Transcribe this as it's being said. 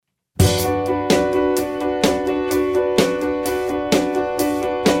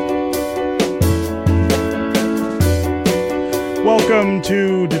Welcome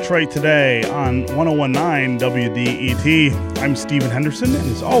to Detroit Today on 1019 WDET. I'm Stephen Henderson,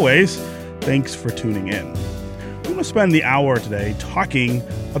 and as always, thanks for tuning in. We're going to spend the hour today talking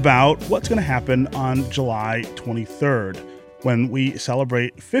about what's going to happen on July 23rd when we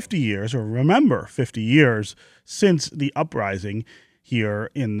celebrate 50 years, or remember 50 years, since the uprising here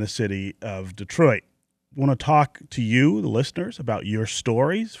in the city of Detroit. I want to talk to you, the listeners, about your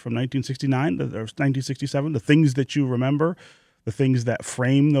stories from 1969 or 1967, the things that you remember, the things that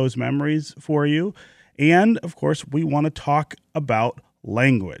frame those memories for you. And, of course, we want to talk about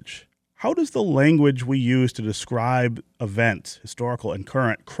language. How does the language we use to describe events, historical and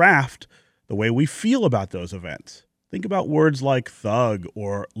current, craft the way we feel about those events? Think about words like thug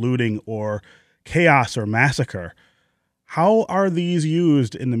or looting or chaos or massacre. How are these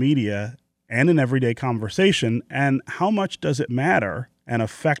used in the media and in everyday conversation, and how much does it matter and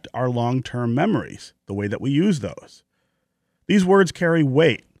affect our long-term memories, the way that we use those? These words carry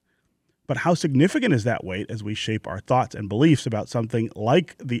weight, but how significant is that weight as we shape our thoughts and beliefs about something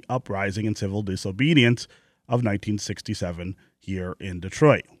like the uprising and civil disobedience of 1967 here in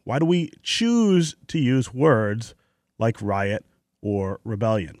Detroit? Why do we choose to use words like riot or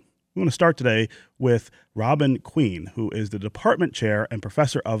rebellion? We want to start today with Robin Queen, who is the department chair and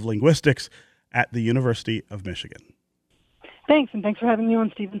professor of linguistics at the University of Michigan. Thanks, and thanks for having me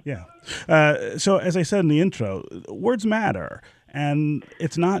on, Stephen. Yeah. So as I said in the intro, words matter, and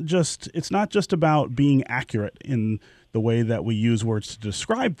it's not just about being accurate in the way that we use words to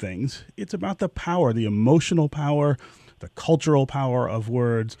describe things. It's about the power, the emotional power, the cultural power of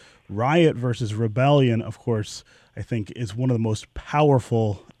words. Riot versus rebellion, of course, I think is one of the most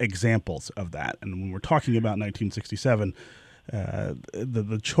powerful examples of that. And when we're talking about 1967,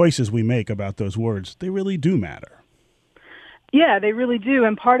 the choices we make about those words, they really do matter. Yeah, they really do.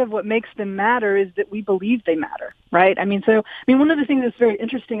 And part of what makes them matter is that we believe they matter, right? One of the things that's very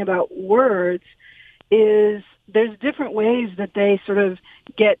interesting about words is there's different ways that they sort of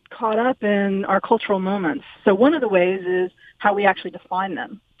get caught up in our cultural moments. So one of the ways is how we actually define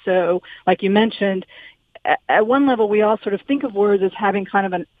them. So like you mentioned, at one level, we all sort of think of words as having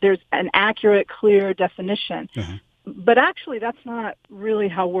there's an accurate, clear definition. Mm-hmm. But actually, that's not really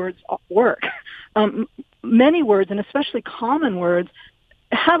how words work. Many words, and especially common words,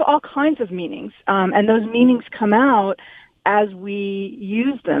 have all kinds of meanings, and those meanings come out as we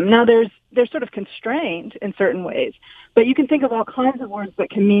use them. Now, they're sort of constrained in certain ways, but you can think of all kinds of words that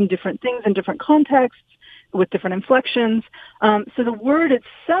can mean different things in different contexts with different inflections. So the word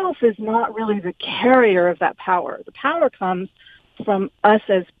itself is not really the carrier of that power. The power comes from us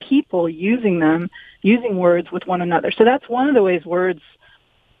as people using words with one another. So that's one of the ways words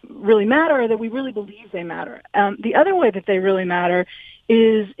really matter, that we really believe they matter. The other way that they really matter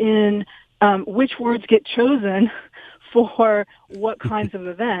is in which words get chosen for what kinds of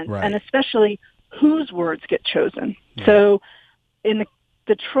events, right, and especially whose words get chosen. Yeah. So in the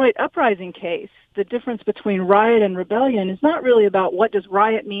Detroit uprising case, the difference between riot and rebellion is not really about what does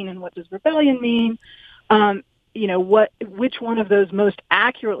riot mean and what does rebellion mean. Which one of those most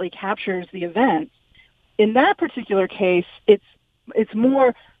accurately captures the event. In that particular case, it's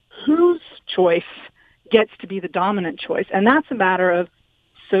more whose choice gets to be the dominant choice, and that's a matter of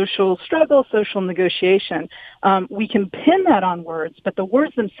social struggle, social negotiation. We can pin that on words, but the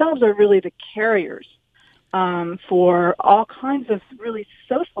words themselves are really the carriers for all kinds of really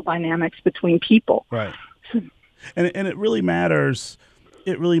social dynamics between people. Right. And it really matters.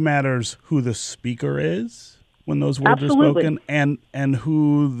 It really matters who the speaker is when those words Absolutely. are spoken, and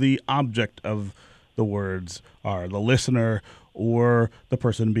who the object of the words are, the listener or the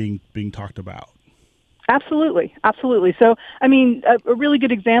person being talked about. Absolutely. So, a really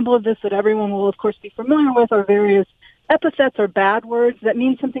good example of this that everyone will, of course, be familiar with are various epithets or bad words that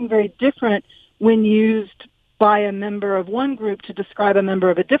mean something very different when used by a member of one group to describe a member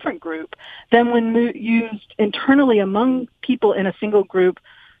of a different group than when used internally among people in a single group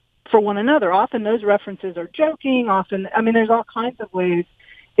for one another. Often those references are joking. There's all kinds of ways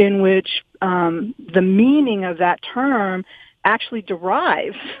in which the meaning of that term actually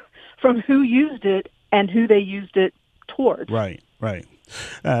derives from who used it and who they used it towards. Right.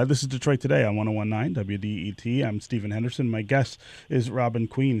 This is Detroit Today on 1019 WDET. I'm Stephen Henderson. My guest is Robin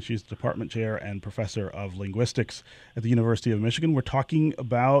Queen. She's the department chair and professor of linguistics at the University of Michigan. We're talking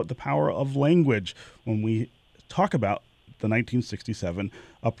about the power of language when we talk about the 1967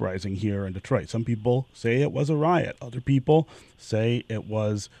 uprising here in Detroit. Some people say it was a riot. Other people say it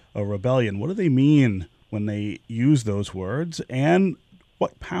was a rebellion. What do they mean when they use those words, and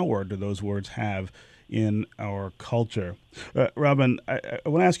what power do those words have in our culture? Robin, I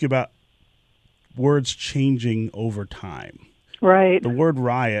want to ask you about words changing over time. Right. The word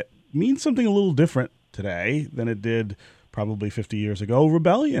riot means something a little different today than it did probably 50 years ago.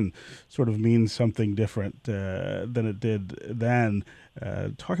 Rebellion sort of means something different than it did then.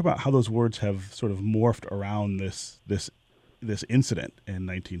 Talk about how those words have sort of morphed around this incident in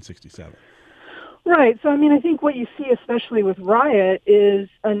 1967. Right. So, I mean, I think what you see, especially with Riot, is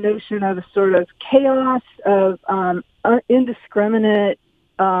a notion of a sort of chaos, of indiscriminate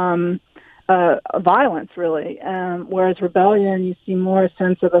violence, really. Whereas Rebellion, you see more a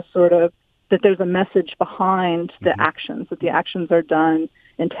sense of a sort of that there's a message behind the actions, that the actions are done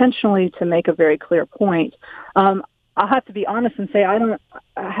intentionally to make a very clear point. I'll have to be honest and say I don't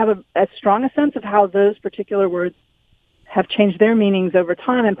have as strong a sense of how those particular words have changed their meanings over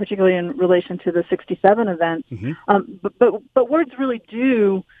time, and particularly in relation to the 67 events. But words really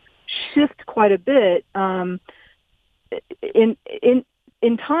do shift quite a bit in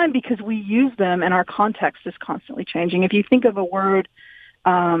time, because we use them and our context is constantly changing. If you think of a word,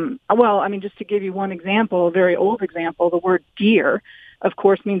 just to give you one example, a very old example, the word deer, of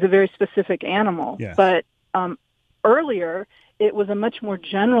course, means a very specific animal. Yes. But earlier, it was a much more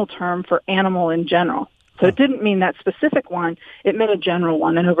general term for animal in general. So it didn't mean that specific one. It meant a general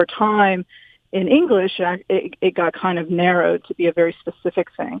one. And over time, in English, it got kind of narrowed to be a very specific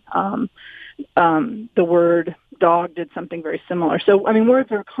thing. The word dog did something very similar. So, I mean,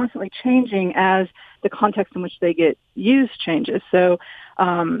 words are constantly changing as the context in which they get used changes. So,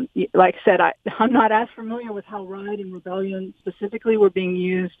 like I said, I'm not as familiar with how riot and rebellion specifically were being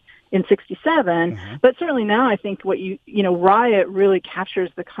used in 67, but certainly now I think riot really captures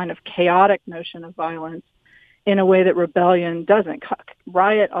the kind of chaotic notion of violence in a way that rebellion doesn't.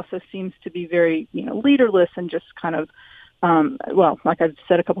 Riot also seems to be very, leaderless and just kind of, like I've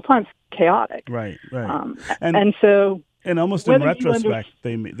said a couple times, chaotic. Right. And so, and almost in retrospect,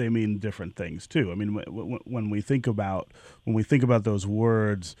 they mean different things too. I mean, when we think about those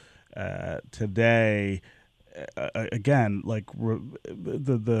words today, again, like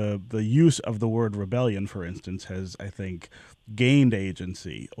the use of the word rebellion, for instance, has, I think, gained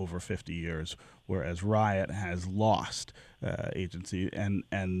agency over 50 years, whereas riot has lost agency, and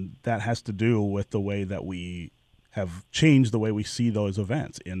that has to do with the way that we have changed the way we see those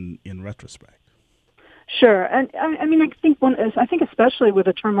events in retrospect. Sure, and I think especially with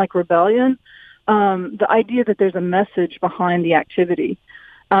a term like rebellion, the idea that there's a message behind the activity.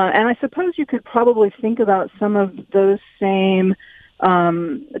 And I suppose you could probably think about some of those same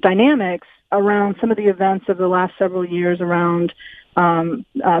dynamics around some of the events of the last several years around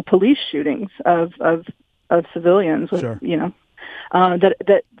police shootings of civilians. Sure.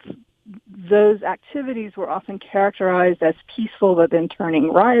 That those activities were often characterized as peaceful, but then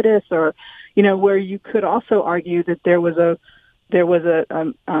turning riotous, or where you could also argue that there was a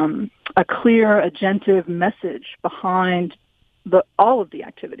clear agentive message behind all of the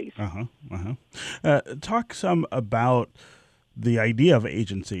activities. Talk some about the idea of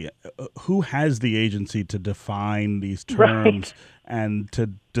agency. Who has the agency to define these terms and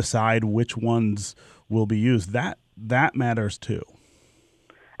to decide which ones will be used? That matters too.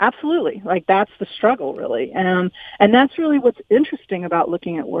 Absolutely. Like, that's the struggle, really. And that's really what's interesting about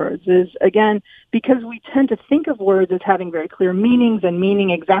looking at words is, again, because we tend to think of words as having very clear meanings and meaning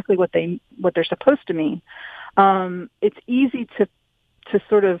exactly what they're supposed to mean. It's easy to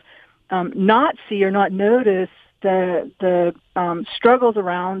sort of not see or not notice the struggles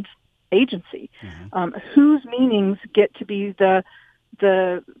around agency, whose meanings get to be the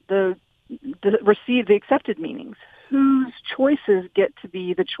accepted meanings, whose choices get to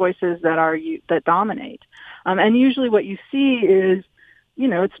be the choices that dominate. And usually what you see is,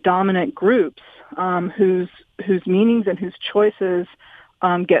 it's dominant groups whose meanings and whose choices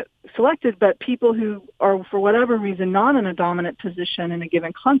get selected, but people who are, for whatever reason, not in a dominant position in a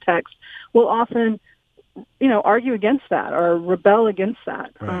given context will often, argue against that or rebel against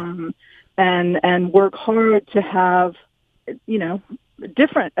that, and work hard to have, a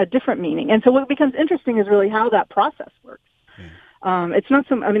different meaning. And so what becomes interesting is really how that process works. It's not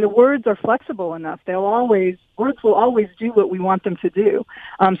the words are flexible enough. Words will always do what we want them to do.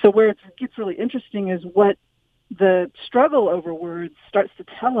 So where it gets really interesting is what the struggle over words starts to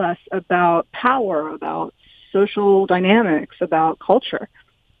tell us about power, about social dynamics, about culture.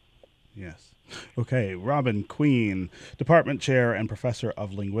 Yes. Okay, Robin Queen, Department Chair and Professor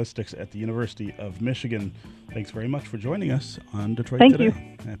of Linguistics at the University of Michigan. Thanks very much for joining us on Detroit Thank Today. you.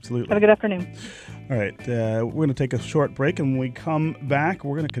 Absolutely. Have a good afternoon. All right, we're going to take a short break, and when we come back,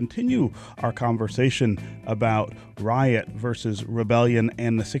 we're going to continue our conversation about Riot versus Rebellion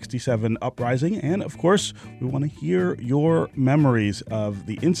and the 67 uprising. And, of course, we want to hear your memories of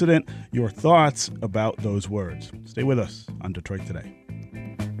the incident, your thoughts about those words. Stay with us on Detroit Today.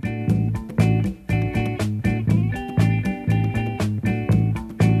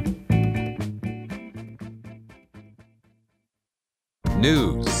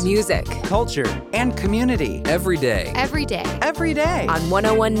 News, music, culture, and community. Every day. every day Every day. on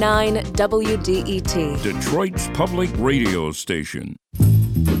 101.9 WDET. Detroit's public radio station.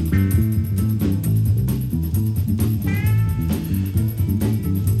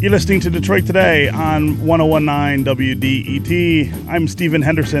 You're listening to Detroit Today on 101.9 WDET. I'm Stephen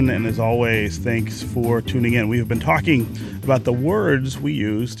Henderson, and as always, thanks for tuning in. We have been talking about the words we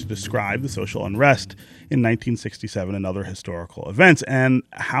use to describe the social unrest in 1967 and other historical events, and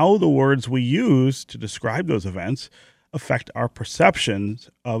how the words we use to describe those events affect our perceptions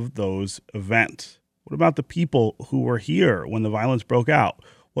of those events. What about the people who were here when the violence broke out?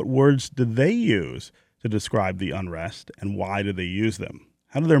 What words did they use to describe the unrest, and why did they use them?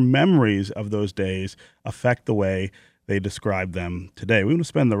 How do their memories of those days affect the way they describe them today? We want to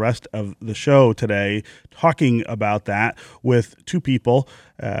spend the rest of the show today talking about that with two people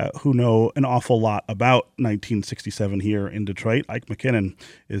who know an awful lot about 1967 here in Detroit. Ike McKinnon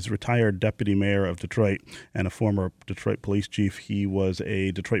is retired deputy mayor of Detroit and a former Detroit police chief. He was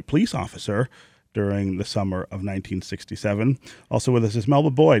a Detroit police officer during the summer of 1967. Also with us is Melba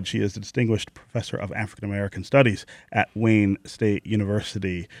Boyd. She is a distinguished professor of African American Studies at Wayne State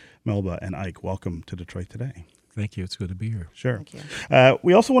University. Melba and Ike, welcome to Detroit Today. Thank you. It's good to be here. Sure. Thank you.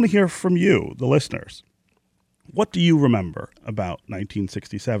 We also want to hear from you, the listeners. What do you remember about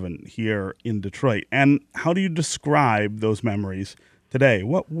 1967 here in Detroit? And how do you describe those memories today?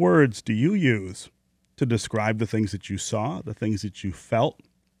 What words do you use to describe the things that you saw, the things that you felt,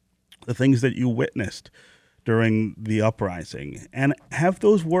 the things that you witnessed during the uprising? And have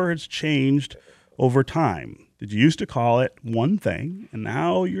those words changed over time? Did you used to call it one thing, and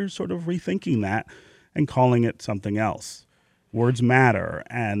now you're sort of rethinking that and calling it something else? Words matter,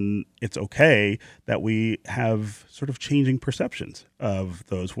 and it's okay that we have sort of changing perceptions of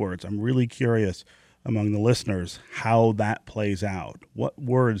those words. I'm really curious among the listeners how that plays out. What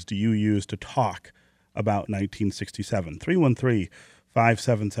words do you use to talk about 1967?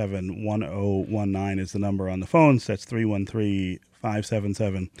 313-577-1019 is the number on the phones. That's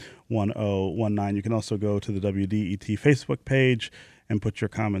 313-577-1019. You can also go to the WDET Facebook page and put your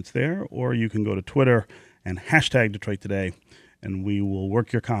comments there, or you can go to Twitter and hashtag Detroit Today, and we will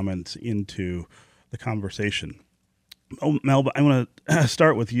work your comments into the conversation. Melba, I want to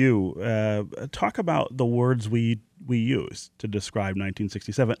start with you. Talk about the words we use to describe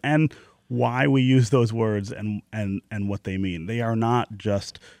 1967 and why we use those words and what they mean. They are not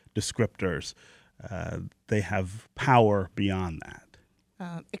just descriptors. They have power beyond that.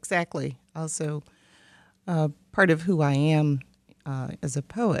 Exactly. Also, part of who I am as a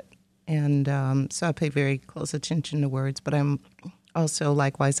poet. And so I pay very close attention to words, but I'm also,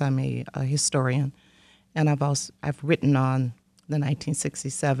 likewise, I'm a historian. And I've written on the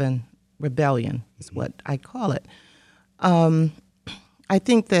 1967 rebellion, is what I call it. I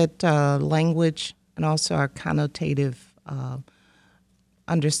think that language and also our connotative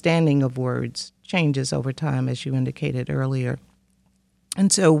understanding of words changes over time, as you indicated earlier.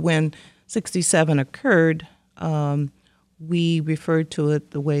 And so when 67 occurred, we referred to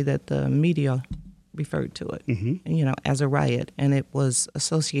it the way that the media referred to it, as a riot. And it was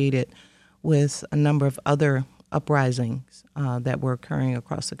associated with a number of other uprisings that were occurring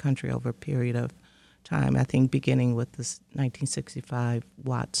across the country over a period of time, I think beginning with this 1965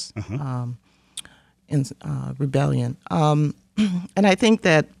 Watts rebellion. And I think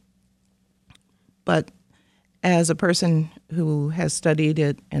that, but as a person who has studied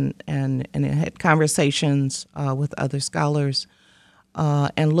it and had conversations with other scholars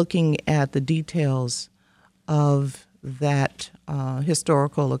and looking at the details of that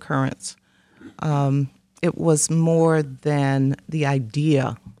historical occurrence, it was more than the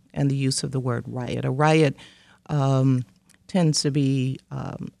idea and the use of the word riot. A riot tends to be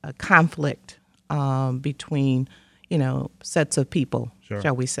a conflict between, sets of people, Sure.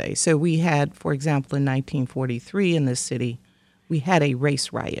 shall we say. So we had, for example, in 1943 in this city, we had a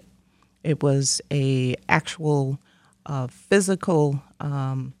race riot. It was a actual physical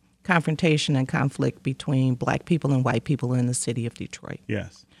confrontation and conflict between black people and white people in the city of Detroit.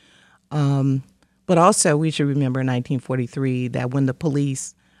 Yes. But also, we should remember in 1943 that when the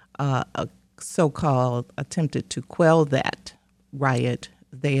police so-called attempted to quell that riot,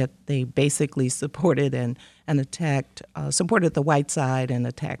 they basically supported and attacked, supported the white side and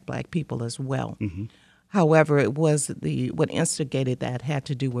attacked black people as well. Mm-hmm. However, it was what instigated that had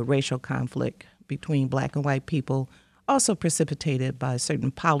to do with racial conflict between black and white people, also precipitated by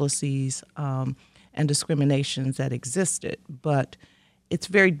certain policies and discriminations that existed. But it's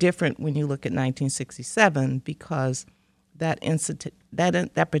very different when you look at 1967 because that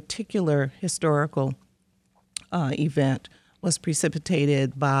particular historical event was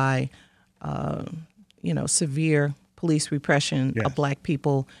precipitated by severe police repression of black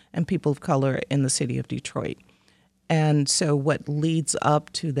people and people of color in the city of Detroit. And so what leads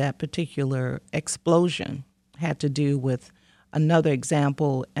up to that particular explosion had to do with another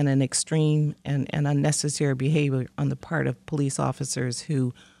example and an extreme and unnecessary behavior on the part of police officers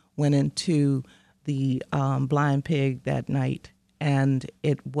who went into the Blind Pig that night. And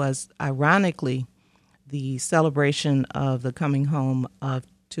it was ironically the celebration of the coming home of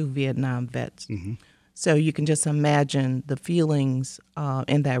 2 Vietnam vets. Mm-hmm. So you can just imagine the feelings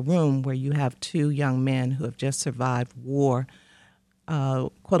in that room where you have 2 young men who have just survived war,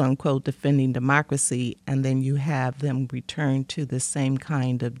 quote unquote, defending democracy, and then you have them return to the same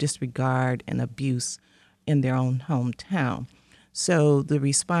kind of disregard and abuse in their own hometown. So the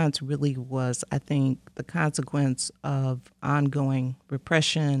response really was, I think, the consequence of ongoing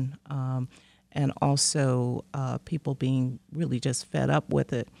repression and also people being really just fed up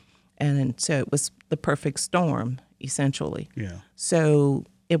with it. And so it was the perfect storm, essentially. Yeah. So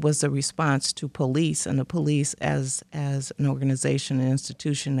it was a response to police, and the police as an organization, an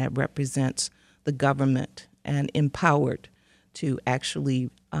institution that represents the government and empowered to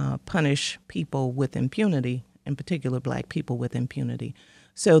actually punish people with impunity, in particular black people with impunity.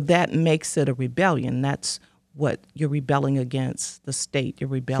 So that makes it a rebellion. That's what you're rebelling against the state. You're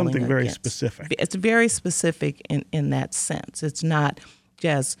rebelling something against. Very specific. It's very specific in that sense. It's not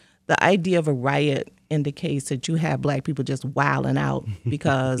just the idea of a riot indicates that you have black people just wilding out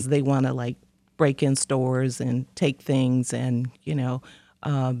because they want to like break in stores and take things and,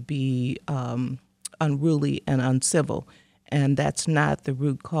 be unruly and uncivil. And that's not the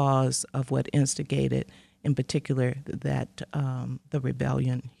root cause of what instigated, in particular, that the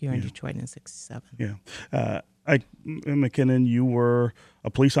rebellion here in Detroit in '67. Yeah. McKinnon, you were a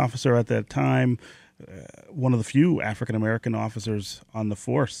police officer at that time, one of the few African-American officers on the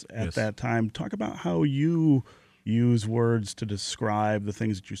force at that time. Talk about how you use words to describe the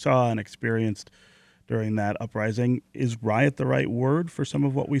things that you saw and experienced during that uprising. Is riot the right word for some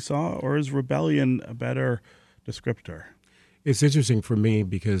of what we saw, or is rebellion a better descriptor? It's interesting for me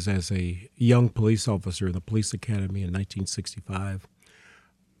because as a young police officer in the police academy in 1965,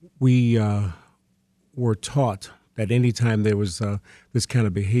 we were taught that any time there was this kind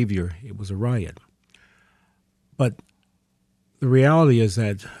of behavior, it was a riot. But the reality is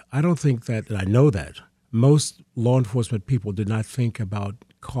that I don't think that, and I know that, most law enforcement people did not think about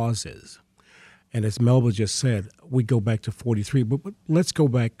causes. And as Melba just said, we go back to 43, but let's go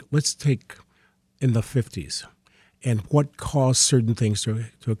back, let's take in the 50s and what caused certain things to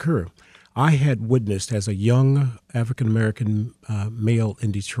occur. I had witnessed as a young African-American male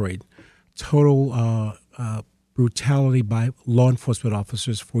in Detroit, total brutality by law enforcement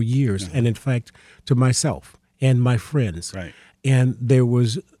officers for years, and in fact, to myself and my friends. Right. And there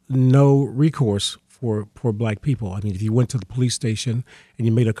was no recourse for black people. I mean, if you went to the police station and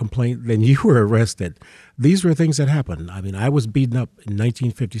you made a complaint, then you were arrested. These were things that happened. I mean, I was beaten up in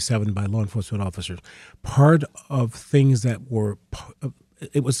 1957 by law enforcement officers. Part of things that were,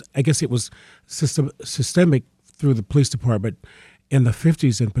 it was systemic through the police department. In the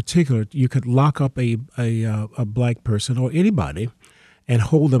 50s in particular, you could lock up a black person or anybody and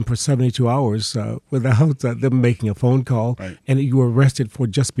hold them for 72 hours without them making a phone call, and you were arrested for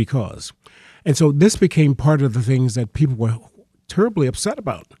just because. And so this became part of the things that people were terribly upset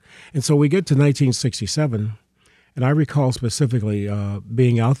about. And so we get to 1967, and I recall specifically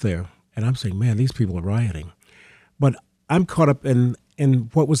being out there, and I'm saying, man, these people are rioting. But I'm caught up in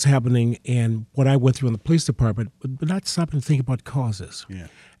what was happening and what I went through in the police department, but not stopping to think about causes. Yeah.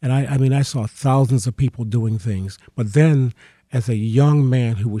 And I saw thousands of people doing things. But then as a young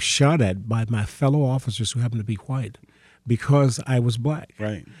man who was shot at by my fellow officers who happened to be white because I was black.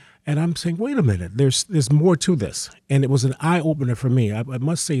 Right. And I'm saying, wait a minute, there's more to this. And it was an eye-opener for me. I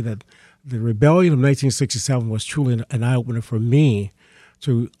must say that the rebellion of 1967 was truly an eye-opener for me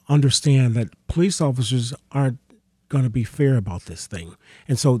to understand that police officers aren't going to be fair about this thing.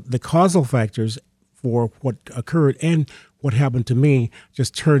 And so the causal factors for what occurred and what happened to me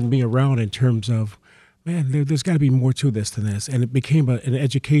just turned me around in terms of, man, there's got to be more to this than this. And it became an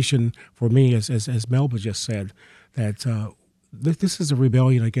education for me, as Melba just said, that this is a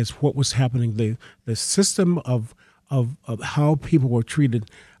rebellion against what was happening, the system of how people were treated,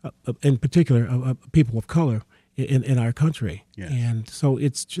 in particular, people of color in our country. Yes. And so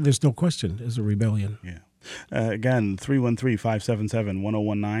there's no question it's a rebellion. Yeah. Again,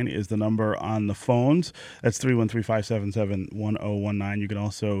 313-577-1019 is the number on the phones. That's 313-577-1019. You can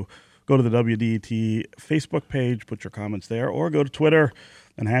also go to the WDET Facebook page, put your comments there, or go to Twitter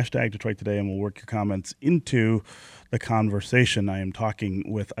and hashtag Detroit Today, and we'll work your comments into the conversation. I am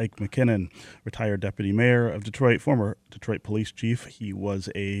talking with Ike McKinnon, retired deputy mayor of Detroit, former Detroit police chief. He was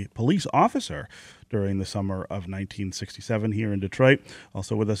a police officer during the summer of 1967 here in Detroit.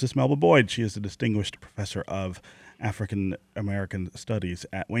 Also with us is Melba Boyd. She is a distinguished professor of African American Studies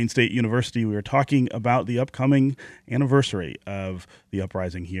at Wayne State University. We are talking about the upcoming anniversary of the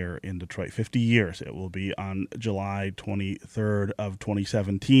uprising here in Detroit. 50 years. It will be on July 23rd of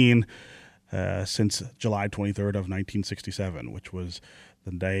 2017, since July 23rd of 1967, which was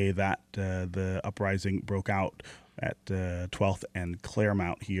the day that the uprising broke out at 12th and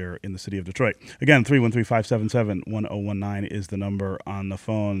Claremont here in the city of Detroit. Again, 313-577-1019 is the number on the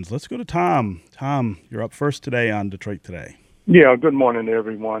phones. Let's go to Tom. Tom, you're up first today on Detroit Today. Yeah, good morning,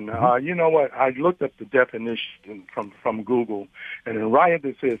 everyone. You know what? I looked up the definition from Google, and in Riot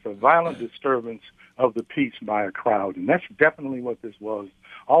it says a violent disturbance of the peace by a crowd, and that's definitely what this was.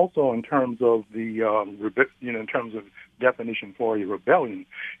 Also, in terms of the in terms of definition for a rebellion,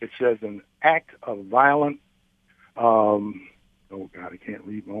 it says an act of violent. Oh God, I can't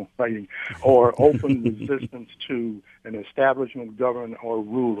read my own writing. Or open resistance to an establishment, government, or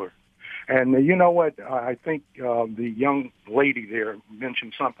ruler. And you know what? I think the young lady there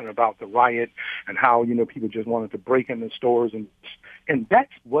mentioned something about the riot and how people just wanted to break into stores, and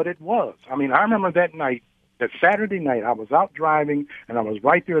that's what it was. I mean, I remember that night. That Saturday night, I was out driving, and I was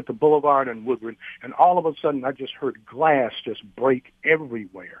right there at the Boulevard in Woodward, and all of a sudden, I just heard glass just break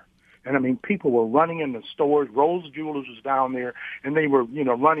everywhere. And, I mean, people were running in the stores. Rose Jewelers was down there, and they were,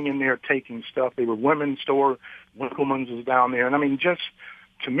 running in there taking stuff. They were women's store. Winkleman's was down there. And, I mean, just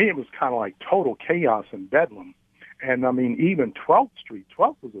to me, it was kind of like total chaos and bedlam. And, I mean, even 12th Street.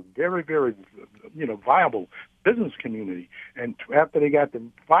 12th was a very, very, viable business community. And after they got the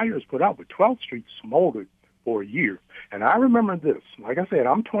fires put out, but 12th Street smoldered for a year. And I remember this. Like I said,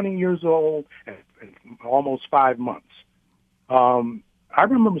 I'm 20 years old and almost 5 months. I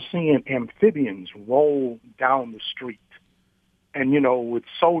remember seeing amphibians roll down the street and, with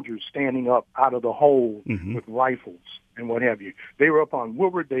soldiers standing up out of the hole with rifles and what have you. They were up on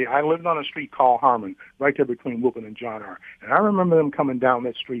Woodward. I lived on a street called Harmon, right there between Woodward and John R. And I remember them coming down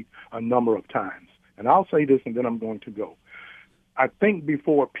that street a number of times. And I'll say this, and then I'm going to go. I think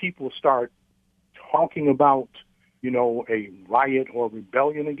before people start talking about, a riot or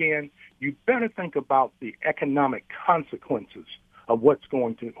rebellion again, you better think about the economic consequences of what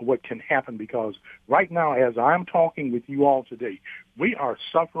can happen, because right now, as I'm talking with you all today, we are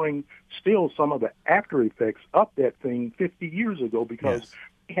suffering still some of the after effects of that thing 50 years ago, because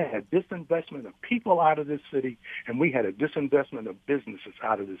we had a disinvestment of people out of this city, and we had a disinvestment of businesses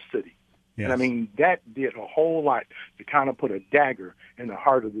out of this city. Yes. And I mean, that did a whole lot to kind of put a dagger in the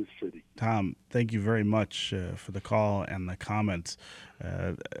heart of this city. Tom, thank you very much for the call and the comments.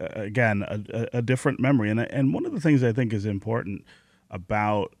 Again, a different memory. And one of the things I think is important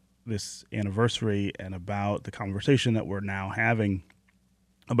about this anniversary and about the conversation that we're now having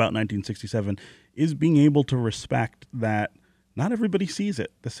about 1967 is being able to respect that not everybody sees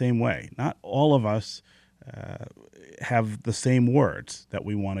it the same way. Not all of us have the same words that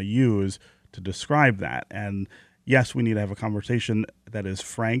we want to use to describe that. And yes, we need to have a conversation that is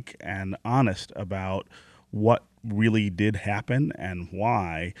frank and honest about what really did happen and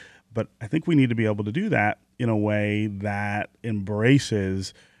why. But I think we need to be able to do that in a way that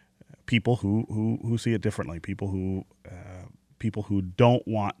embraces people who see it differently, people who don't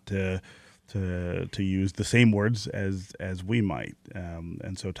want to use the same words as we might.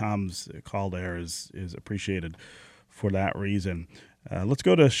 And so Tom's call there is appreciated for that reason. Let's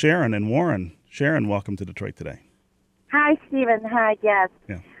go to Sharon and Warren. Sharon, welcome to Detroit Today. Hi, Stephen. Hi, yes.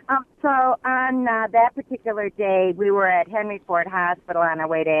 Yeah. So on that particular day, we were at Henry Ford Hospital on our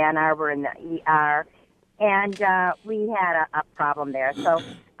way to Ann Arbor in the ER, and we had a problem there. So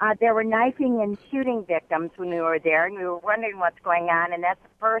there were knifing and shooting victims when we were there, and we were wondering what's going on, and that's the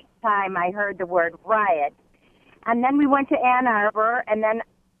first time I heard the word riot. And then we went to Ann Arbor, and then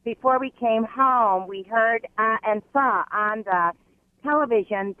before we came home, we heard and saw on the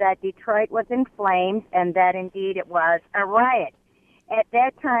television that Detroit was in flames and that indeed it was a riot. At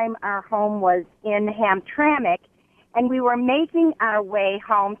that time, our home was in Hamtramck, and we were making our way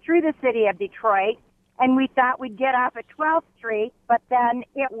home through the city of Detroit, and we thought we'd get off at 12th Street, but then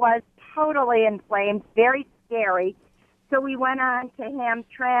it was totally in flames, very scary. So we went on to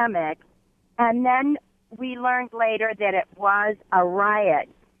Hamtramck, and then we learned later that it was a riot.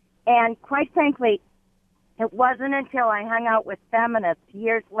 And quite frankly, it wasn't until I hung out with feminists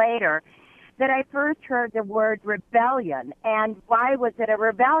years later that I first heard the word rebellion. And why was it a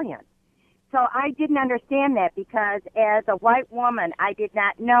rebellion? So I didn't understand that because as a white woman, I did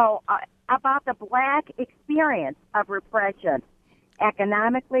not know about the black experience of repression,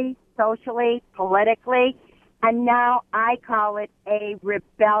 economically, socially, politically. And now I call it a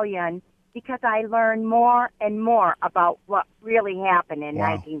rebellion because I learned more and more about what really happened in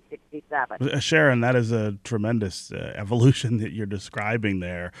 1967. Sharon, that is a tremendous evolution that you're describing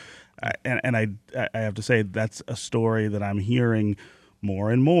there. And I have to say, that's a story that I'm hearing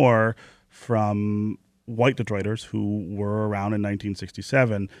more and more from white Detroiters who were around in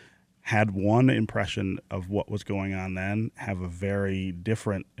 1967, had one impression of what was going on then, have a very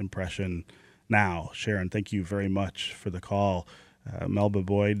different impression now. Sharon, thank you very much for the call. Melba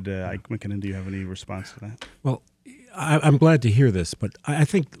Boyd, Ike McKinnon, do you have any response to that? Well, I'm glad to hear this, but I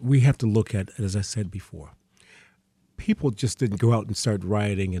think we have to look at, as I said before, people just didn't go out and start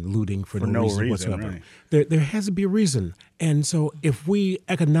rioting and looting for no reason whatsoever. Right. There has to be a reason. And so if we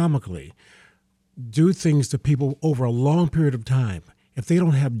economically do things to people over a long period of time, if they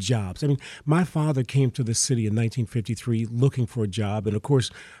don't have jobs. I mean, my father came to the city in 1953 looking for a job, and of course,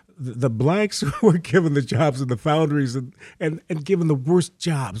 the blacks were given the jobs in the foundries and given the worst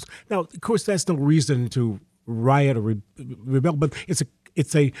jobs. Now, of course, that's no reason to riot or rebel, but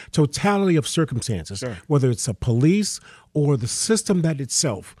it's a totality of circumstances, sure, whether it's a police or the system that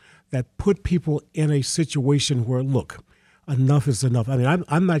itself that put people in a situation where, look, enough is enough. I mean,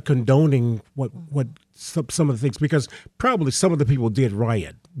 I'm not condoning what some of the things, because probably some of the people did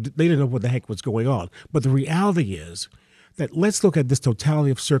riot. They didn't know what the heck was going on. But the reality is that let's look at this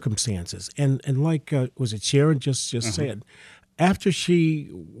totality of circumstances. And like, was it Sharon just said, after she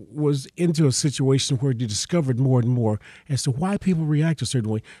was into a situation where you discovered more and more as to why people react a certain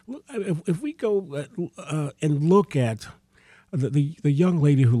way. If we go and look at the young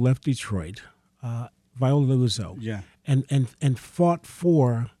lady who left Detroit, Viola Liuzzo, and fought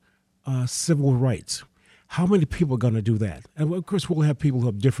for civil rights. How many people are going to do that? And of course, we'll have people who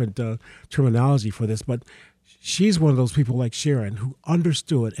have different terminology for this, but she's one of those people like Sharon who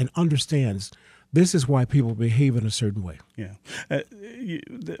understood and understands this is why people behave in a certain way. Yeah.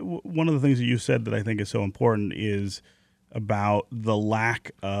 One of the things that you said that I think is so important is about the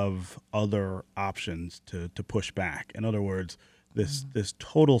lack of other options to push back. In other words, this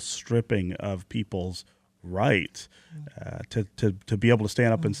total stripping of people's rights to be able to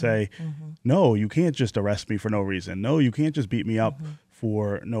stand up and say, no, you can't just arrest me for no reason. No, you can't just beat me up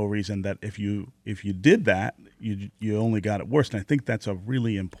for no reason. That if you did that, you only got it worse. And I think that's a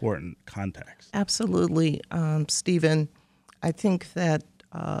really important context. Absolutely, Stephen. I think that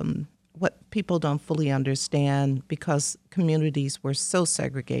what people don't fully understand, because communities were so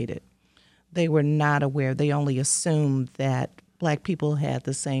segregated, they were not aware. They only assumed that black people had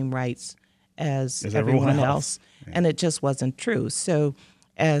the same rights as everyone else. Yeah. And it just wasn't true. So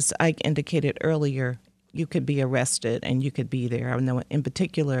as Ike indicated earlier, you could be arrested and you could be there. I know in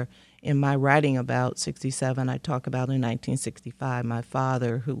particular in my writing about 67, I talk about in 1965, my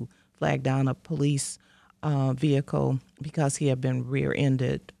father who flagged down a police vehicle because he had been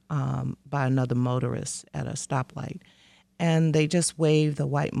rear-ended by another motorist at a stoplight. And they just waved the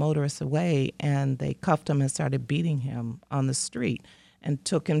white motorist away, and they cuffed him and started beating him on the street and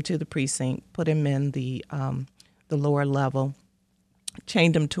took him to the precinct, put him in the lower level,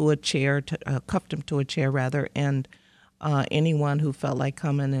 chained him to a chair, cuffed him to a chair rather, and anyone who felt like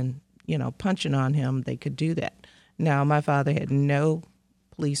coming and punching on him, they could do that. Now, my father had no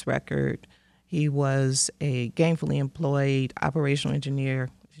police record. He was a gainfully employed operational engineer,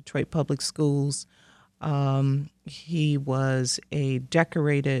 Detroit Public Schools. He was a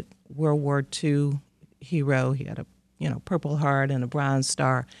decorated World War II hero. He had a Purple Heart and a Bronze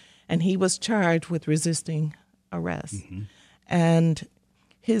Star, and he was charged with resisting arrest. And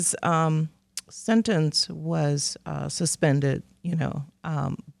his sentence was suspended,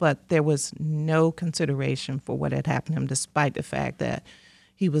 but there was no consideration for what had happened to him, despite the fact that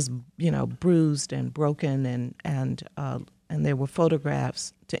he was, bruised and broken, and there were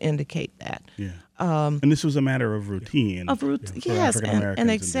photographs to indicate that. Yeah. And this was a matter of routine. Yes, and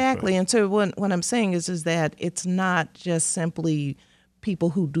exactly. And so what I'm saying is that it's not just simply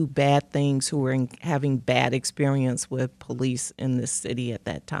people who do bad things who were having bad experience with police in this city at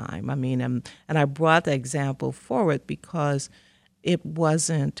that time. I mean, and I brought the example forward because it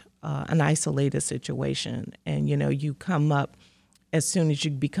wasn't an isolated situation. And, you know, you come up, as soon as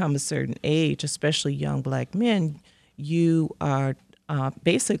you become a certain age, especially young black men, you are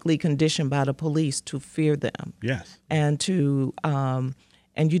basically conditioned by the police to fear them. Yes. And to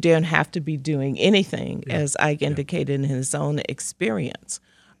and you don't have to be doing anything, as Ike indicated in his own experience.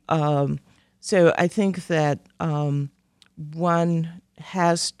 So I think that one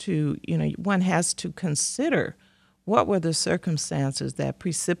has to consider what were the circumstances that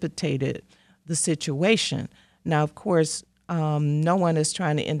precipitated the situation. Now, of course, no one is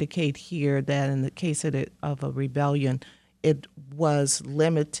trying to indicate here that in the case of a rebellion, it was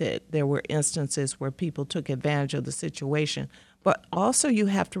limited. There were instances where people took advantage of the situation. But also you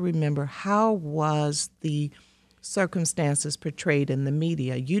have to remember, how was the circumstances portrayed in the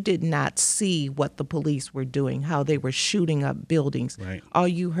media? You did not see what the police were doing, how they were shooting up buildings. Right. All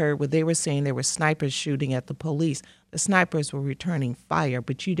you heard was they were saying there were snipers shooting at the police. The snipers were returning fire,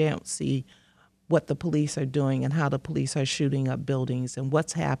 but you don't see what the police are doing and how the police are shooting up buildings and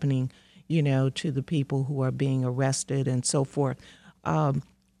what's happening, you know, to the people who are being arrested and so forth. And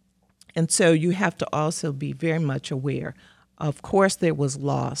so you have to also be very much aware. Of course, there was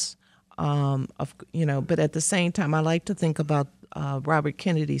loss, but at the same time, I like to think about Robert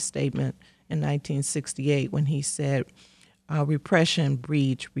Kennedy's statement in 1968 when he said, repression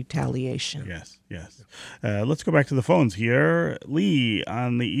breeds retaliation. Yes, yes. Let's go back to the phones here. Lee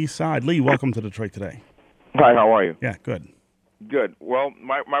on the east side. Lee, welcome to Detroit Today. Hi, how are you? Yeah, good. Good. Well,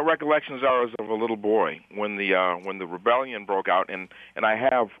 my recollections are as of a little boy when the rebellion broke out, and I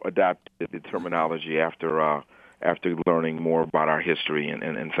have adapted the terminology after learning more about our history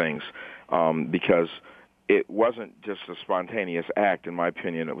and things, because it wasn't just a spontaneous act, in my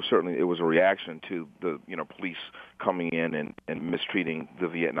opinion. It was a reaction to the police coming in and mistreating the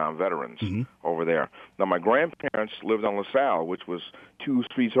Vietnam veterans over there. Now, my grandparents lived on LaSalle, which was 2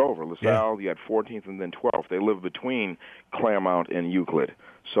 streets over. LaSalle, you had 14th and then 12th. They lived between Claremont and Euclid,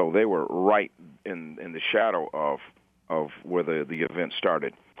 so they were right in the shadow of where the event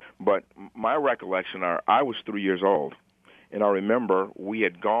started. But my recollection are, I was 3 years old, and I remember we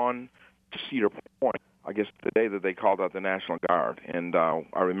had gone to Cedar Point, I guess the day that they called out the National Guard. And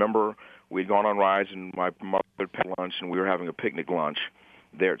I remember we'd gone on rides, and my mother had packed lunch, and we were having a picnic lunch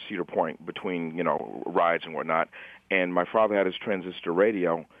there at Cedar Point between, rides and whatnot. And my father had his transistor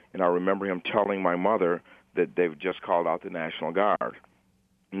radio, and I remember him telling my mother that they've just called out the National Guard.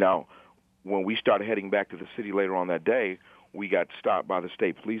 Now, when we started heading back to the city later on that day, we got stopped by the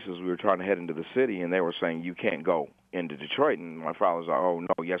state police as we were trying to head into the city, and they were saying, you can't go into Detroit. And my father was like, oh,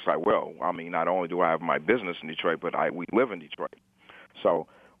 no, yes, I will. I mean, not only do I have my business in Detroit, but we live in Detroit. So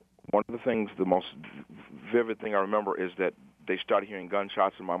one of the things, the most vivid thing I remember is that they started hearing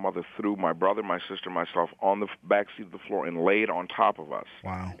gunshots, and my mother threw my brother, my sister, myself on the back seat of the floor and laid on top of us.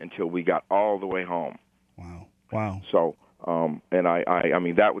 Wow. Until we got all the way home. Wow. So, and I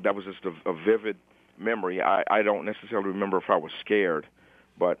mean, that was just a vivid memory. I don't necessarily remember if I was scared,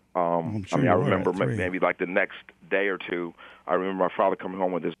 but I'm sure I remember maybe like the next day or two, I remember my father coming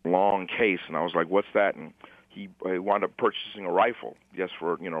home with this long case, and I was like, what's that? And he wound up purchasing a rifle just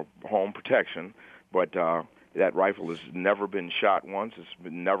for, home protection, but that rifle has never been shot once. It's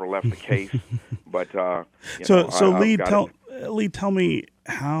never left the case. But Lee, tell me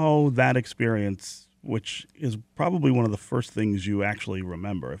how that experience, which is probably one of the first things you actually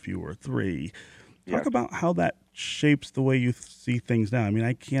remember if you were 3, talk about how that shapes the way you see things now. I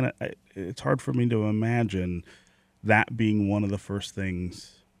mean, it's hard for me to imagine that being one of the first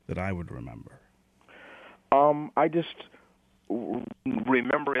things that I would remember. I just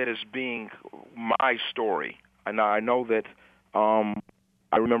remember it as being my story. And I know that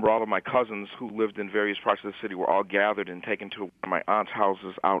I remember all of my cousins who lived in various parts of the city were all gathered and taken to one of my aunt's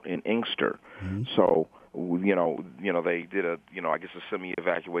houses out in Inkster. Mm-hmm. So, they did I guess a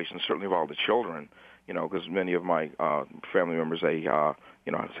semi-evacuation, certainly of all the children, because many of my family members, they,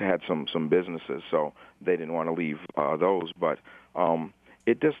 had some businesses, so they didn't want to leave those. But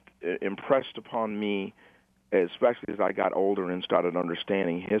it just impressed upon me, especially as I got older and started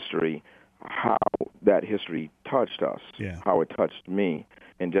understanding history, how that history touched us, how it touched me,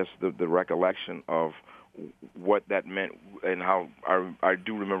 and just the recollection of what that meant, and how I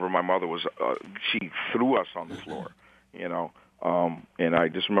do remember my mother was, she threw us on the floor, and I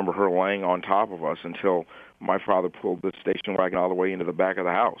just remember her laying on top of us until my father pulled the station wagon all the way into the back of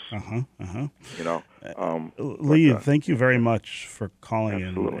the house. Lee, thank you very much for calling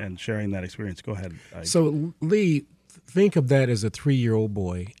and sharing that experience. Go ahead. So, Lee, think of that as a 3-year-old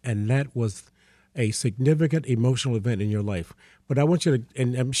boy, and that was a significant emotional event in your life. But I want you to,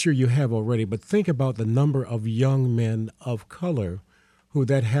 and I'm sure you have already, but think about the number of young men of color who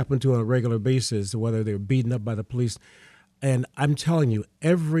that happened to on a regular basis, whether they're beaten up by the police. And I'm telling you,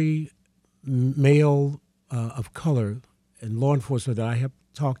 every male of color in law enforcement that I have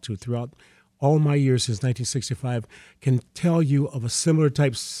talked to throughout all my years since 1965 can tell you of a similar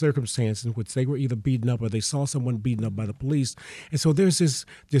type circumstance in which they were either beaten up or they saw someone beaten up by the police. And so there's this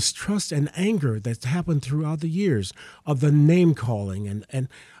distrust and anger that's happened throughout the years of the name calling. And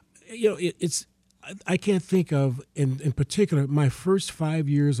you know, it's I can't think of, in particular, my first 5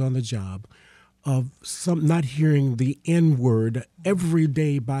 years on the job of not hearing the N-word every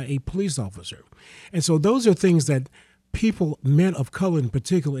day by a police officer. And so those are things that people, men of color in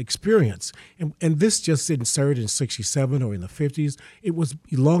particular, experience. And this just didn't start in 67 or in the 50s. It was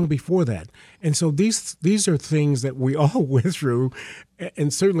long before that. And so these are things that we all went through,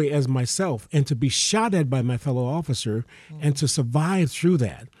 and certainly as myself, and to be shot at by my fellow officer and to survive through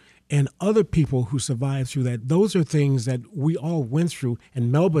that. And other people who survived through that, those are things that we all went through.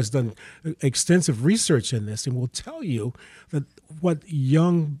 And Melba's done extensive research in this and will tell you that what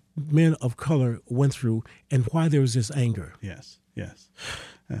young men of color went through and why there was this anger. Yes.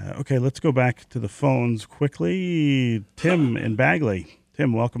 Okay, let's go back to the phones quickly. Tim in Bagley.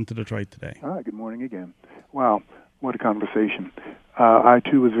 Tim, welcome to Detroit Today. Hi, good morning again. Wow, what a conversation. I,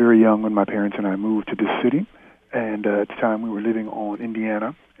 too, was very young when my parents and I moved to this city. And at the time, we were living on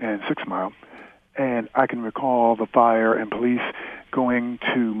Indiana and 6 Mile. And I can recall the fire and police going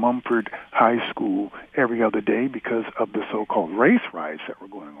to Mumford High School every other day because of the so-called race riots that were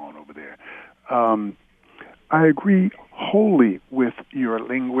going on over there. I agree wholly with your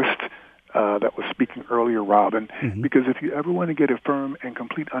linguist that was speaking earlier, Robin, because if you ever want to get a firm and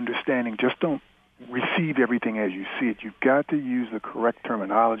complete understanding, just don't receive everything as you see it. You've got to use the correct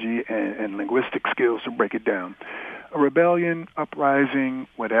terminology and linguistic skills to break it down. A rebellion, uprising,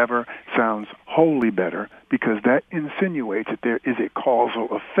 whatever, sounds wholly better because that insinuates that there is a causal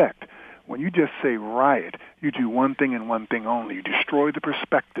effect. When you just say riot, you do one thing and one thing only. You destroy the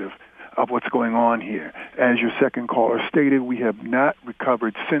perspective of what's going on here. As your second caller stated, we have not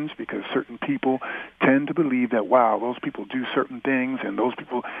recovered since because certain people tend to believe that, wow, those people do certain things and those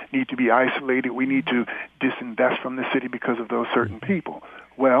people need to be isolated. We need to disinvest from the city because of those certain people.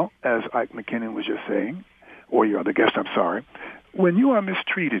 Well, as Ike McKinnon was just saying, or your other guest, I'm sorry, when you are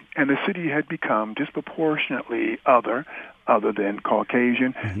mistreated and the city had become disproportionately other than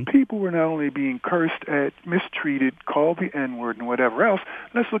Caucasian, people were not only being cursed at, mistreated, called the N-word and whatever else.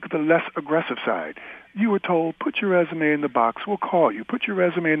 Let's look at the less aggressive side. You were told, put your resume in the box, we'll call you. Put your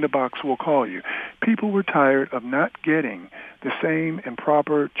resume in the box, we'll call you. People were tired of not getting the same and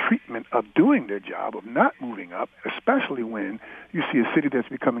proper treatment of doing their job, of not moving up, especially when you see a city that's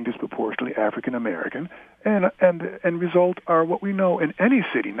becoming disproportionately African American. And the end result are what we know in any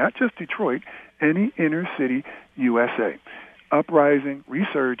city, not just Detroit, any inner city USA. Uprising,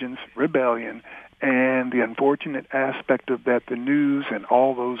 resurgence, rebellion, and the unfortunate aspect of that the news and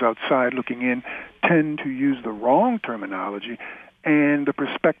all those outside looking in tend to use the wrong terminology, and the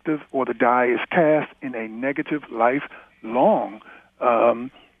perspective or the die is cast in a negative, lifelong,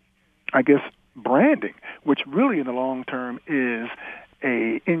 branding, which really in the long term is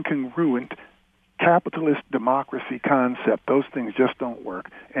a incongruent capitalist democracy concept. Those things just don't work.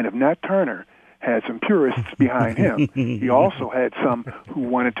 And if Nat Turner had some purists behind him, he also had some who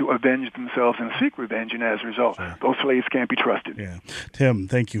wanted to avenge themselves and seek revenge, and as a result, those slaves can't be trusted. Yeah. Tim,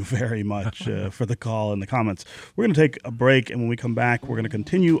 thank you very much for the call and the comments. We're going to take a break, and when we come back, we're going to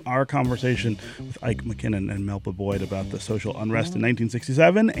continue our conversation with Ike McKinnon and Melba Boyd about the social unrest in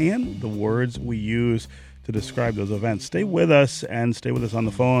 1967 and the words we use to describe those events. Stay with us and stay with us on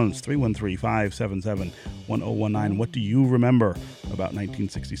the phones, 313-577-1019. What do you remember about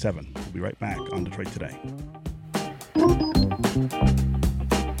 1967? We'll be right back on Detroit Today.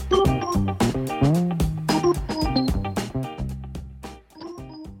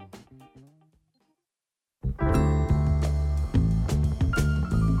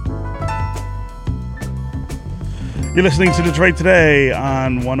 You're listening to Detroit Today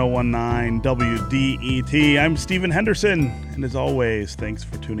on 1019 WDET. I'm Stephen Henderson, and as always, thanks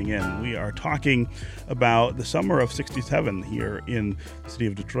for tuning in. We are talking about the summer of 67 here in the city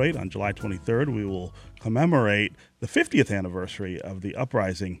of Detroit. On July 23rd, we will commemorate the 50th anniversary of the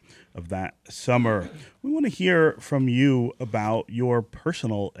uprising of that summer. We want to hear from you about your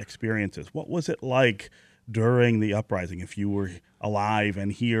personal experiences. What was it like during the uprising, if you were alive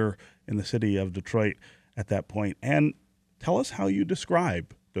and here in the city of Detroit at that point? And tell us how you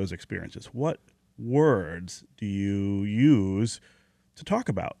describe those experiences. What words do you use to talk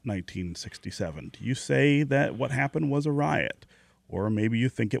about 1967? Do you say that what happened was a riot? Or maybe you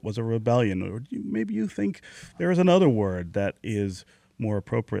think it was a rebellion? Or maybe you think there is another word that is more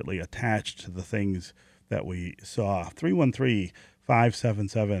appropriately attached to the things that we saw?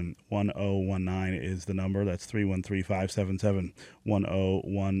 313-577-1019 is the number. That's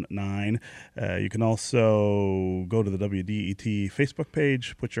 313-577-1019. You can also go to the WDET Facebook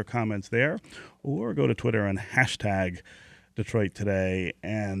page, put your comments there, or go to Twitter and hashtag Detroit Today,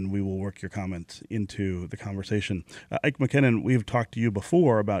 and we will work your comments into the conversation. Ike McKinnon, we've talked to you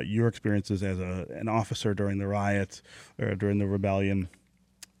before about your experiences as an officer during the riots or during the rebellion,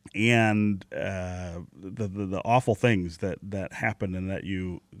 and the awful things that happened and that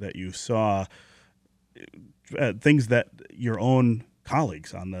you saw, things that your own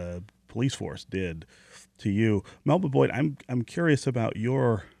colleagues on the police force did to you. Melba Boyd, I'm curious about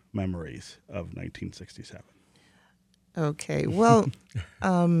your memories of 1967. Okay. Well,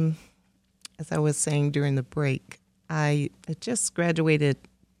 as I was saying during the break, I had just graduated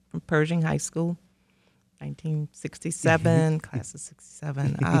from Pershing High School, 1967, class of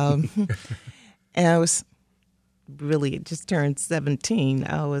 67. And I was really just turned 17.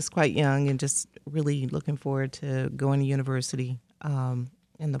 I was quite young and just really looking forward to going to university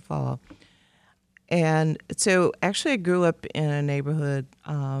in the fall. And so actually I grew up in a neighborhood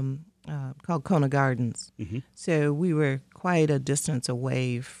called Kona Gardens. Mm-hmm. So we were quite a distance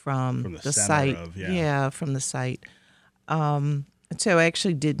away from the site. From the site. So I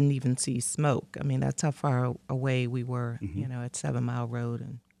actually didn't even see smoke. I mean, that's how far away we were, at 7 Mile Road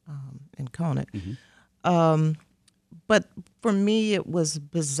and in Conant. Mm-hmm. But for me, it was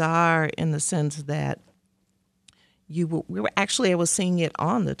bizarre in the sense that I was seeing it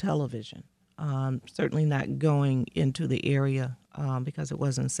on the television. Certainly not going into the area because it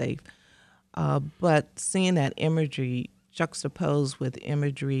wasn't safe. But seeing that imagery juxtaposed with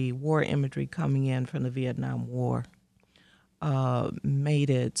war imagery coming in from the Vietnam War, made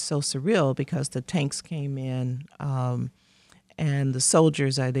it so surreal because the tanks came in and the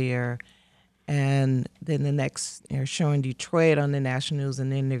soldiers are there. And then the next, they're showing Detroit on the national news,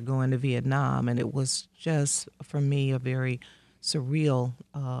 and then they're going to Vietnam. And it was just, for me, a very surreal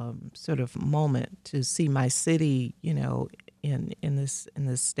sort of moment to see my city, in this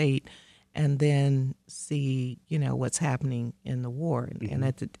state, and then see, what's happening in the war. Mm-hmm.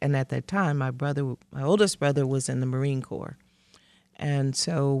 And at that time, my oldest brother was in the Marine Corps, and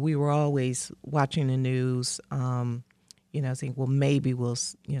so we were always watching the news. Saying, well, maybe we'll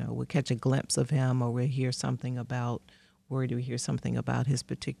catch a glimpse of him, or we'll hear something about, his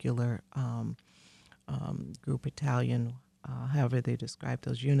particular group, battalion, however they describe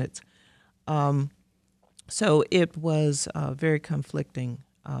those units. So it was very conflicting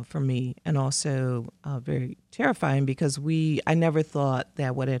for me, and also very terrifying because I never thought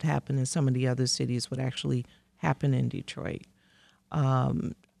that what had happened in some of the other cities would actually happen in Detroit.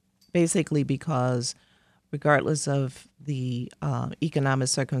 Basically because regardless of the economic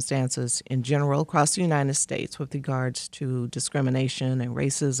circumstances in general across the United States with regards to discrimination and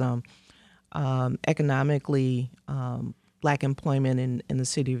racism, economically, Black employment in the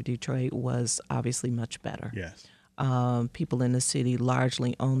city of Detroit was obviously much better. Yes. People in the city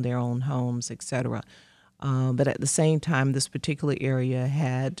largely owned their own homes, et cetera. But at the same time, this particular area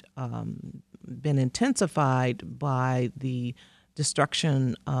had been intensified by the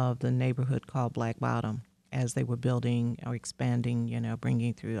destruction of the neighborhood called Black Bottom as they were building or expanding,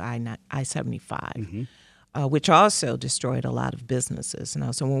 bringing through I-75, Mm-hmm. Which also destroyed a lot of businesses.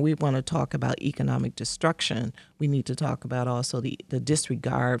 So when we want to talk about economic destruction, we need to talk about also the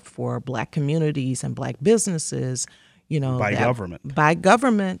disregard for Black communities and Black businesses, By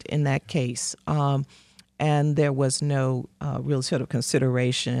government in that case. And there was no real sort of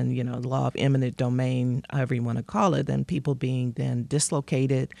consideration, the law of eminent domain, however you want to call it, and people being then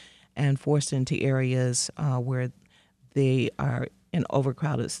dislocated and forced into areas where they are in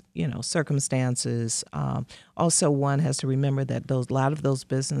overcrowded, circumstances. Also, one has to remember that a lot of those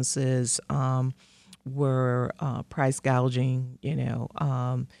businesses were price gouging,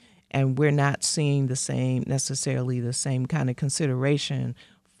 and we're not seeing necessarily the same kind of consideration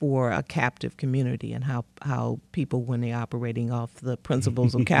for a captive community and how people, when they're operating off the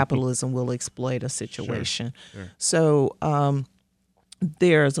principles of capitalism, will exploit a situation. Sure. So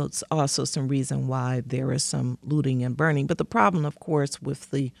there's also some reason why there is some looting and burning. But the problem, of course, with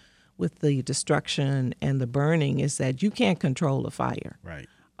the destruction and the burning is that you can't control the fire. Right.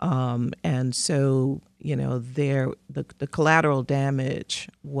 And so, the collateral damage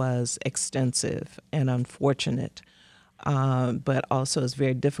was extensive and unfortunate. but also it's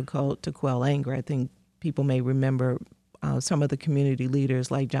very difficult to quell anger. I think people may remember some of the community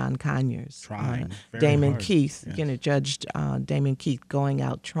leaders like John Conyers, Damon hard. Keith, Yes. Judge Damon Keith going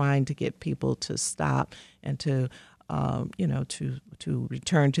out trying to get people to stop and to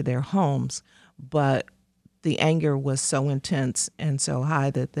return to their homes. But the anger was so intense and so high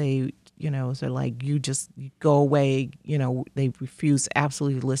that they, so like, you go away. They refused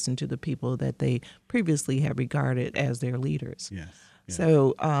absolutely to listen to the people that they previously had regarded as their leaders. Yes. Yes.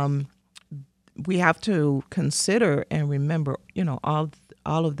 So we have to consider and remember,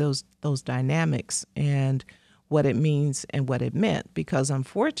 all of those dynamics and what it means and what it meant. Because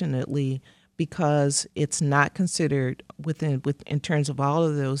unfortunately, because it's not considered in terms of all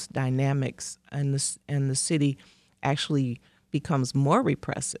of those dynamics, and the city actually becomes more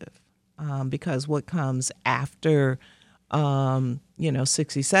repressive. Because what comes after,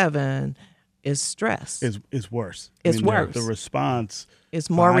 67 is stress. Is worse. It's worse. The response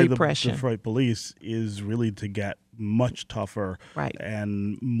is more by repression. The Detroit police is really to get much tougher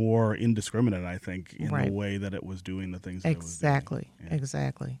and more indiscriminate, I think, in the way that it was doing the things that it was doing.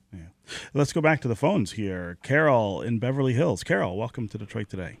 Exactly. Yeah. Let's go back to the phones here. Carol in Beverly Hills. Carol, welcome to Detroit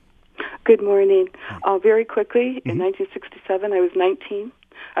Today. Good morning. Very quickly, in 1967, I was 19.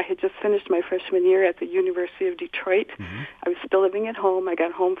 I had just finished my freshman year at the University of Detroit. I was still living at home. I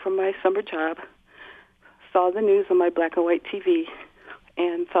got home from my summer job, saw the news on my black and white TV,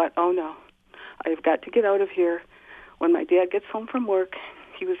 and thought, oh no, I've got to get out of here. When my dad gets home from work,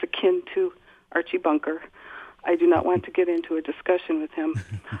 he was akin to Archie Bunker. I do not want to get into a discussion with him.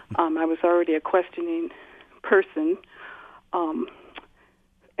 I was already a questioning person.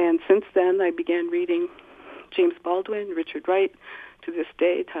 And since then, I began reading James Baldwin, Richard Wright, to this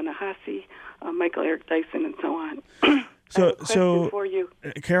day, Ta-Nehisi, Michael Eric Dyson, and so on. I have a question for you.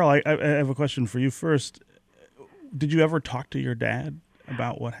 Carol, I have a question for you first. Did you ever talk to your dad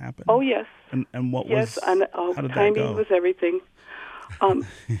about what happened? Oh, yes. And what was, how did that go? Timing was everything.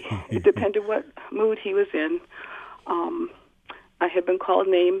 It depended what mood he was in. I had been called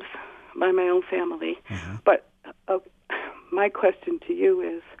names by my own family. But my question to you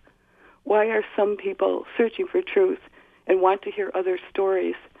is, why are some people searching for truth and want to hear other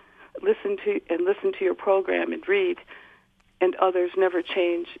stories, listen to your program and read, and others never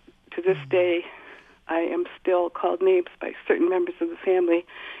change? To this day, I am still called names by certain members of the family,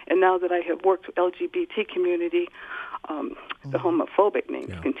 and now that I have worked with LGBT community, the homophobic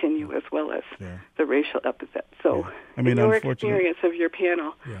names continue, as well as the racial epithet. So, in your experience of your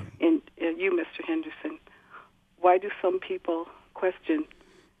panel, and you, Mr. Henderson, why do some people question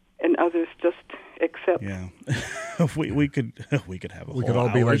and others just accept? Yeah, we could have a we whole could all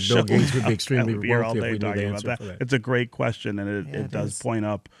be like show. Bill Gates. We'd be extremely wealthy if we knew the talking answer about for that. It's a great question, and it does point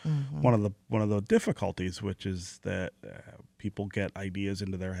up one of the difficulties, which is that people get ideas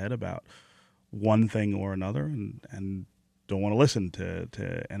into their head about one thing or another, and don't want to listen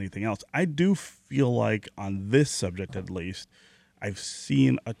to anything else. I do feel like on this subject, at least, I've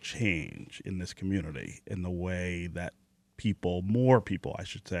seen a change in this community in the way that more people, I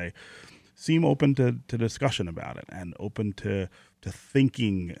should say, seem open to discussion about it and open to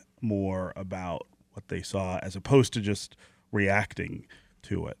thinking more about what they saw as opposed to just reacting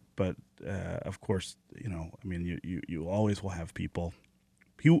to it. But of course, you always will have people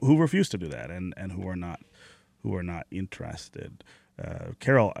who refuse to do that and who are not interested.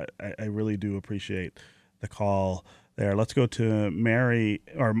 Carol, I really do appreciate the call there. Let's go to Marcy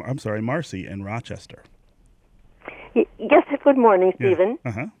in Rochester. Yes, good morning, Stephen.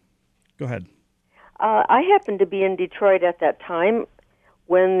 Go ahead. I happened to be in Detroit at that time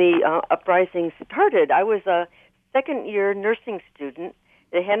when the uprising started. I was a second-year nursing student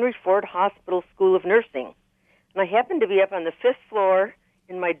at the Henry Ford Hospital School of Nursing. And I happened to be up on the 5th floor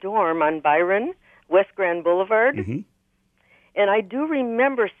in my dorm on Byron, West Grand Boulevard. And I do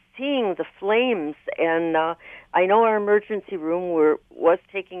remember seeing the flames, and I know our emergency room was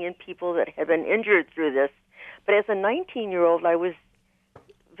taking in people that had been injured through this. But as a 19-year-old, I was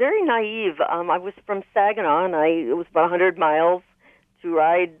very naive. I was from Saginaw, and it was about 100 miles to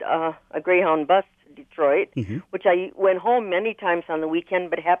ride a Greyhound bus to Detroit, which I went home many times on the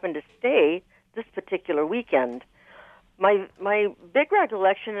weekend, but happened to stay this particular weekend. My big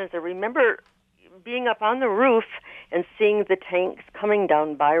recollection is I remember being up on the roof and seeing the tanks coming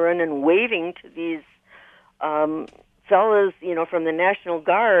down Byron and waving to these fellas, from the National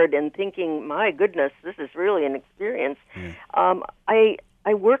Guard, and thinking, my goodness, this is really an experience.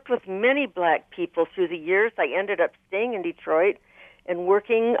 I worked with many black people through the years. I ended up staying in Detroit and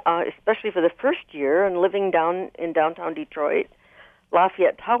working, especially for the first year, and living down in downtown Detroit,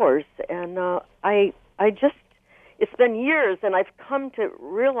 Lafayette Towers. And it's been years, and I've come to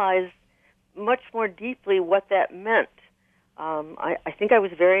realize much more deeply what that meant. I think I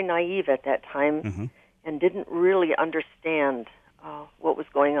was very naive at that time and didn't really understand what was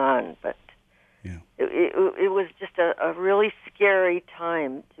going on, but it was just a really scary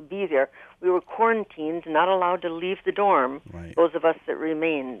time to be there. We were quarantined, not allowed to leave the dorm, those of us that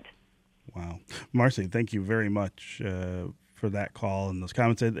remained. Wow. Marcy, thank you very much for that call and those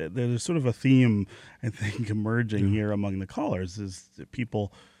comments. There's sort of a theme, I think, emerging here among the callers, is that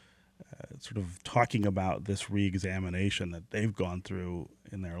people sort of talking about this re-examination that they've gone through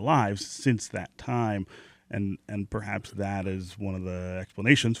in their lives since that time. And perhaps that is one of the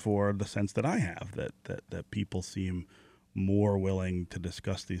explanations for the sense that I have, that people seem more willing to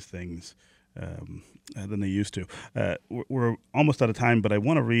discuss these things than they used to. We're almost out of time, but I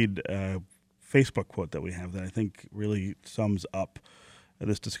want to read a Facebook quote that we have that I think really sums up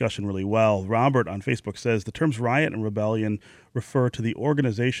this discussion really well. Robert on Facebook says, the terms riot and rebellion refer to the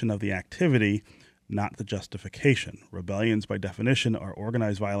organization of the activity, not the justification. Rebellions, by definition, are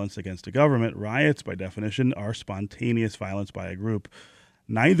organized violence against a government. Riots, by definition, are spontaneous violence by a group.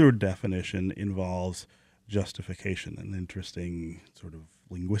 Neither definition involves justification. An interesting sort of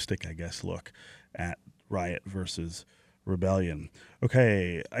linguistic, I guess, look at riot versus rebellion.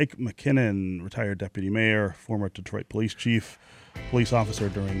 Okay, Ike McKinnon, retired deputy mayor, former Detroit police chief, police officer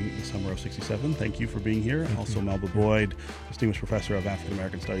during the summer of '67. Thank you for being here. Also, Melba Boyd, distinguished professor of African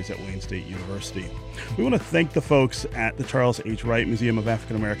American Studies at Wayne State University. We want to thank the folks at the Charles H. Wright Museum of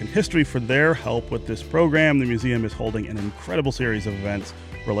African American History for their help with this program. The museum is holding an incredible series of events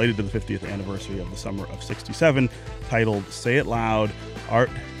related to the 50th anniversary of the summer of '67, titled Say It Loud, Art,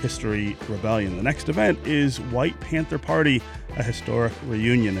 History, Rebellion. The next event is White Panther Party, a historic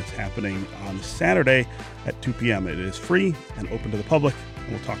reunion. It's happening on Saturday at 2 p.m. It is free and open to the public, and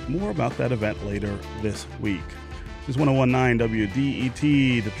we'll talk more about that event later this week. This is 101.9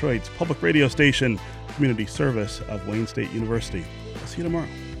 WDET, Detroit's public radio station, community service of Wayne State University. I'll see you tomorrow.